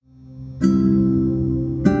Good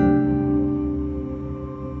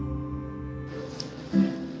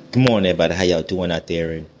morning, everybody. How y'all doing out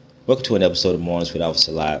there? And welcome to an episode of Mornings with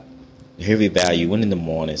Officer Live. Here we value winning the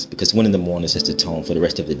mornings because winning the mornings sets the tone for the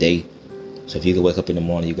rest of the day. So if you can wake up in the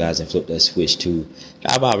morning, you guys, and flip that switch to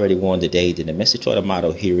I've already won the day, then the message or the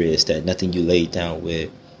motto here is that nothing you laid down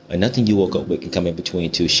with or nothing you woke up with can come in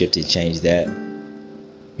between to shift and change that.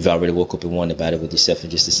 You've already woke up and won about it with yourself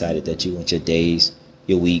and just decided that you want your days,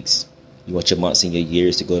 your weeks, you want your months and your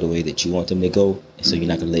years to go the way that you want them to go. And so you're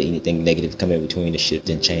not going to let anything negative come in between to shift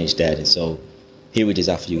and change that. And so here we just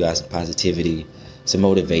offer you guys some positivity, some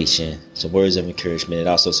motivation, some words of encouragement, and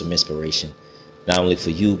also some inspiration. Not only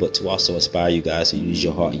for you, but to also inspire you guys to use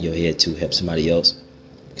your heart and your head to help somebody else.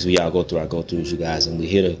 Because we all go through our go-throughs, you guys, and we're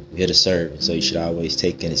here to serve. And so you should always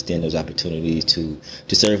take and extend those opportunities to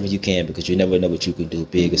serve when you can, because you never know what you can do,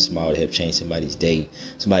 big or small, to help change somebody's day,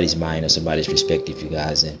 somebody's mind, or somebody's perspective, you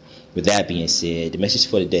guys. And with that being said, the message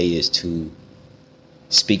for today is to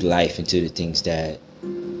speak life into the things that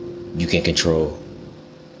you can control.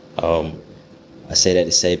 I say that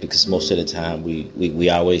to say because most of the time we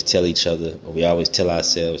always tell each other, or we always tell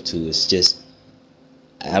ourselves to, it's just,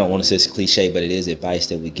 I don't want to say it's cliche, but it is advice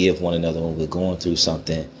that we give one another when we're going through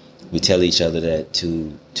something. We tell each other that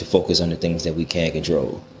to focus on the things that we can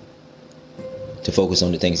control. To focus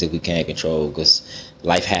on the things that we can't control, because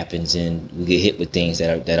life happens and we get hit with things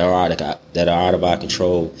that are out of our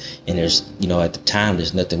control, and there's, at the time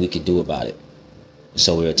there's nothing we can do about it.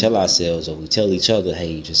 So we'll tell ourselves, or we tell each other,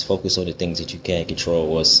 hey, just focus on the things that you can't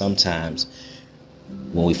control. Or sometimes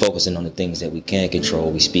when we're focusing on the things that we can't control,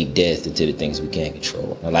 we speak death into the things we can't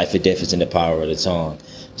control. Now, life or death is in the power of the tongue.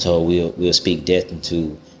 So we'll speak death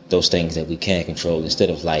into those things that we can't control instead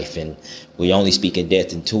of life. And we're only speaking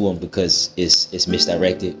death into them because it's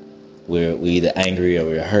misdirected. We're either angry or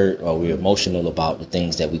we're hurt or we're emotional about the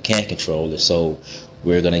things that we can't control. And so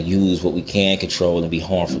we're going to use what we can control and be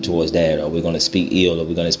harmful towards that. Or we're going to speak ill, or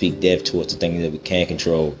we're going to speak death towards the things that we can't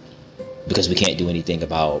control because we can't do anything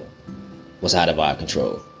about what's out of our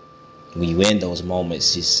control. When you're in those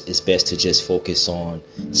moments, it's best to just focus on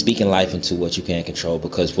speaking life into what you can't control,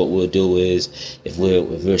 because what we'll do is, if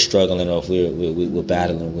we're struggling, or if we're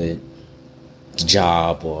battling with the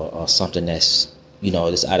job or something that's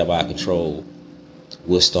that's out of our control,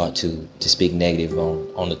 we'll start to speak negative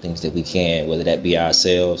on the things that we can, whether that be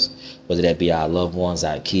ourselves, whether that be our loved ones,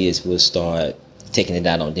 our kids. We'll start taking it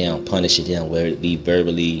out on them, punishing them, whether it be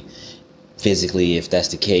verbally, physically, if that's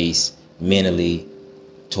the case, mentally,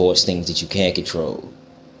 towards things that you can't control,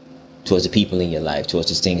 towards the people in your life, towards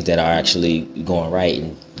the things that are actually going right.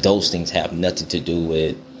 And those things have nothing to do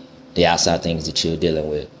with the outside things that you're dealing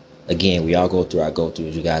with. Again, we all go through our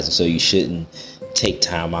go-throughs, you guys, and so you shouldn't take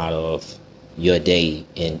time out of your day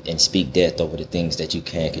and speak death over the things that you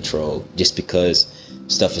can't control just because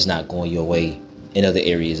stuff is not going your way in other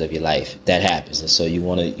areas of your life. That happens. And so you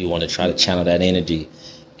want to try to channel that energy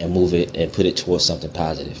and move it and put it towards something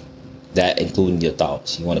positive. That including your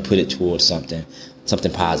thoughts. You want to put it towards something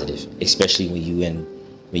positive, especially when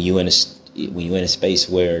you're in a space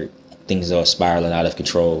where things are spiraling out of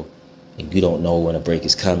control and you don't know when a break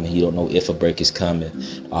is coming. You don't know if a break is coming.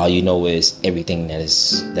 All you know is everything that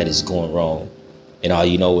is going wrong, and all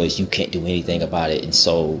you know is you can't do anything about it. And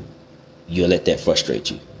so you'll let that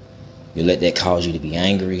frustrate you. You'll let that cause you to be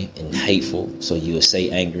angry and hateful. So you'll say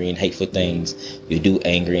angry and hateful things. You'll do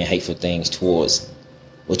angry and hateful things towards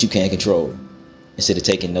what you can't control, instead of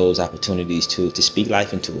taking those opportunities to speak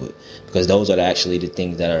life into it, because those are actually the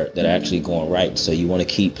things that are actually going right. So you want to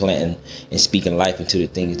keep planting and speaking life into the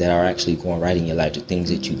things that are actually going right in your life, the things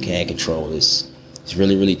that you can control. It's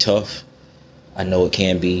really, really tough. I know it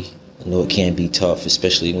can be tough,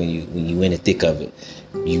 especially when you in the thick of it.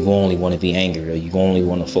 You only want to be angry, or you only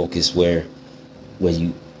want to focus where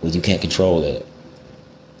you can't control it.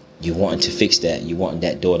 You want to fix that. You want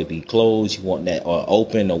that door to be closed. You want that or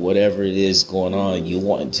open, or whatever it is going on. You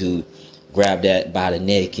want to grab that by the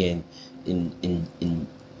neck and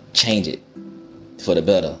change it for the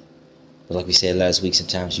better. But like we said last week,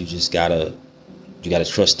 sometimes you just gotta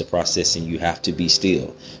trust the process, and you have to be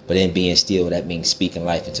still. But in being still, that means speaking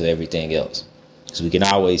life into everything else. So we can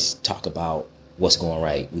always talk about what's going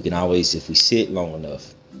right. We can always, if we sit long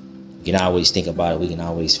enough, we can always think about it. We can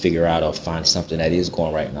always figure out or find something that is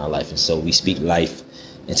going right in our life. And so we speak life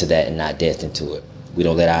into that and not death into it. We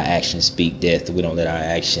don't let our actions speak death. We don't let our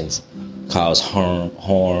actions cause harm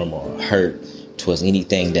or hurt towards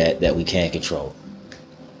anything that we can't control.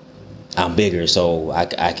 I'm bigger, so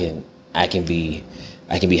I can be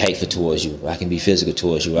I can be hateful towards you. I can be physical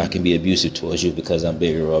towards you. I can be abusive towards you because I'm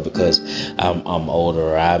bigger or because I'm older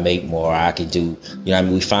or I make more. Or I can do, you know what I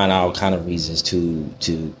mean? We find all kind of reasons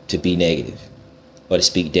to be negative or to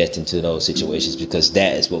speak death into those situations because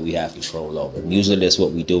that is what we have control over. And usually that's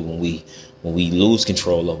what we do when we lose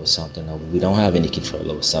control over something or we don't have any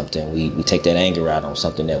control over something. We take that anger out on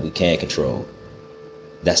something that we can't control.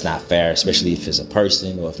 That's not fair, especially if it's a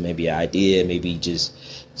person or if maybe an idea, maybe just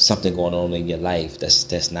something going on in your life.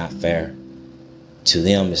 That's not fair to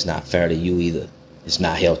them. It's not fair to you either. It's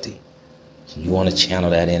not healthy. So you want to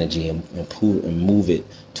channel that energy and move it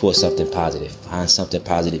towards something positive. Find something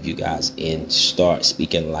positive, you guys, and start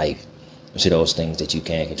speaking life into those things that you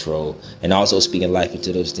can't control, and also speaking life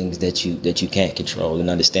into those things that you can't control, and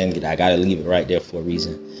understanding that I gotta leave it right there for a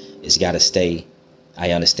reason. It's gotta stay.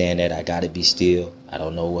 I understand that I gotta be still. I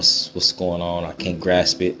don't know what's going on. I can't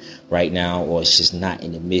grasp it right now, or it's just not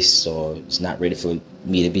in the midst, or it's not ready for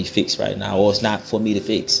me to be fixed right now, or it's not for me to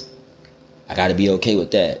fix. I gotta be okay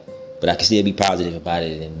with that, but I can still be positive about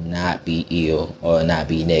it and not be ill or not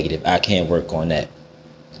be negative. I can't work on that.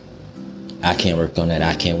 I can't work on that.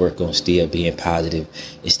 I can't work on still being positive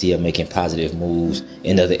and still making positive moves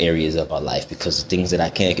in other areas of my life, because the things that I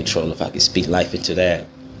can't control, if I can speak life into that,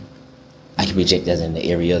 I can reject that in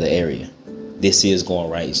the other area. This is going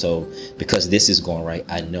right. So because this is going right,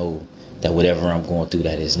 I know that whatever I'm going through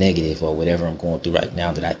that is negative, or whatever I'm going through right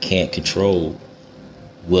now that I can't control,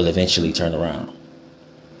 will eventually turn around.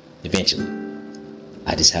 Eventually.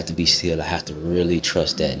 I just have to be still. I have to really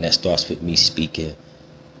trust that. And that starts with me speaking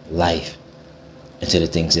life into the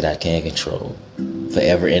things that I can't control.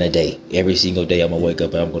 Forever and a day. Every single day I'm going to wake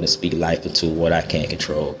up and I'm going to speak life into what I can't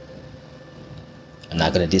control. I'm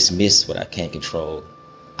not going to dismiss what I can't control.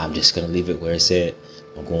 I'm just going to leave it where it's at.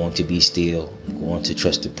 I'm going to be still. I'm going to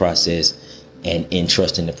trust the process. And in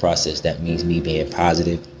trusting the process, that means me being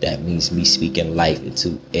positive. That means me speaking life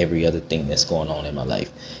into every other thing that's going on in my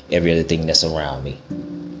life. Every other thing that's around me.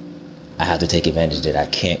 I have to take advantage that I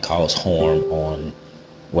can't cause harm on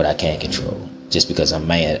what I can't control. Just because I'm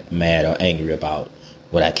mad or angry about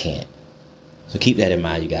what I can't. So keep that in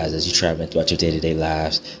mind, you guys, as you're traveling throughout your day-to-day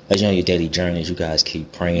lives. As you're on your daily journeys, you guys keep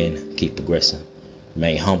praying, keep progressing.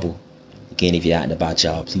 Remain humble. Again, if you're out and about,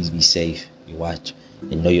 y'all, please be safe. You watch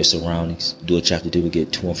and know your surroundings. Do what you have to do to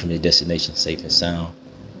get to and from your destination safe and sound.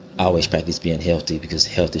 Always practice being healthy, because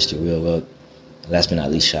health is the real wealth. Last but not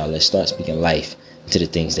least, y'all, let's start speaking life into the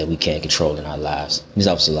things that we can't control in our lives. This is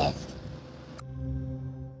Officer Live.